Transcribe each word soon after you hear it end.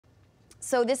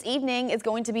So this evening is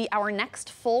going to be our next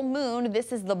full moon.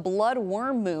 This is the blood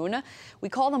worm moon. We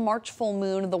call the March full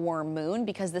moon the worm moon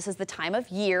because this is the time of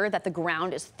year that the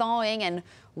ground is thawing and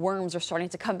worms are starting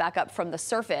to come back up from the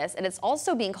surface. And it's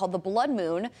also being called the blood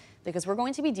moon because we're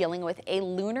going to be dealing with a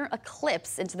lunar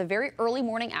eclipse into the very early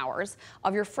morning hours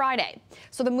of your Friday.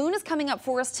 So the moon is coming up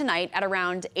for us tonight at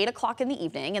around 8 o'clock in the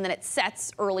evening, and then it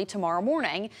sets early tomorrow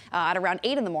morning at around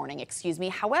 8 in the morning, excuse me.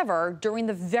 However, during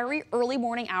the very early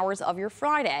morning hours of your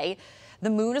Friday, the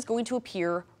moon is going to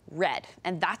appear red,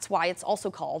 and that's why it's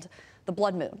also called the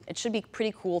blood moon. It should be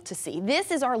pretty cool to see.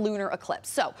 This is our lunar eclipse.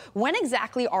 So when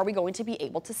exactly are we going to be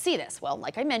able to see this? Well,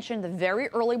 like I mentioned, the very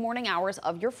early morning hours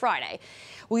of your Friday.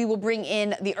 We will bring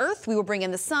in the Earth, we will bring in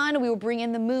the sun, we will bring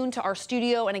in the moon to our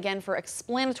studio. And again, for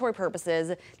explanatory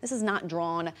purposes, this is not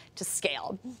drawn to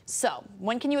scale. So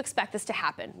when can you expect this to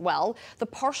happen? Well, the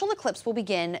partial eclipse will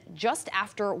begin just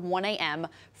after 1 a.m.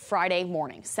 Friday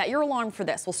morning. Set your alarm for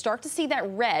this. We'll start to see that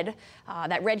red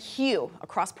hue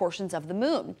across portions of the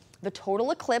moon. The total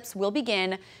eclipse will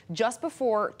begin just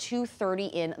before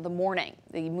 2:30 in the morning.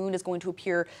 The moon is going to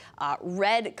appear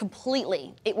red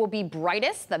completely. It will be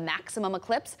brightest, the maximum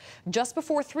eclipse, just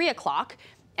before 3 o'clock.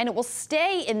 And it will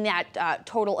stay in that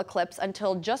total eclipse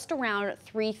until just around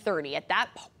 3:30. At that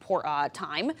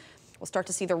time, we'll start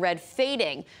to see the red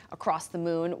fading across the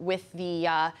moon, with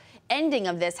the ending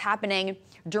of this happening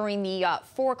during the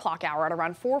 4 o'clock hour. At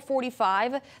around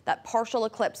 4:45, that partial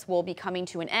eclipse will be coming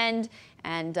to an end,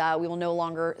 and we will no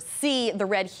longer see the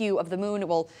red hue of the moon. It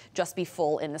will just be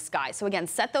full in the sky. So again,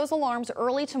 set those alarms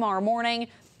early tomorrow morning.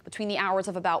 Between the hours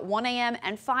of about 1 a.m.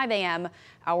 and 5 a.m.,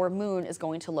 our moon is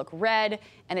going to look red,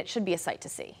 and it should be a sight to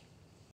see.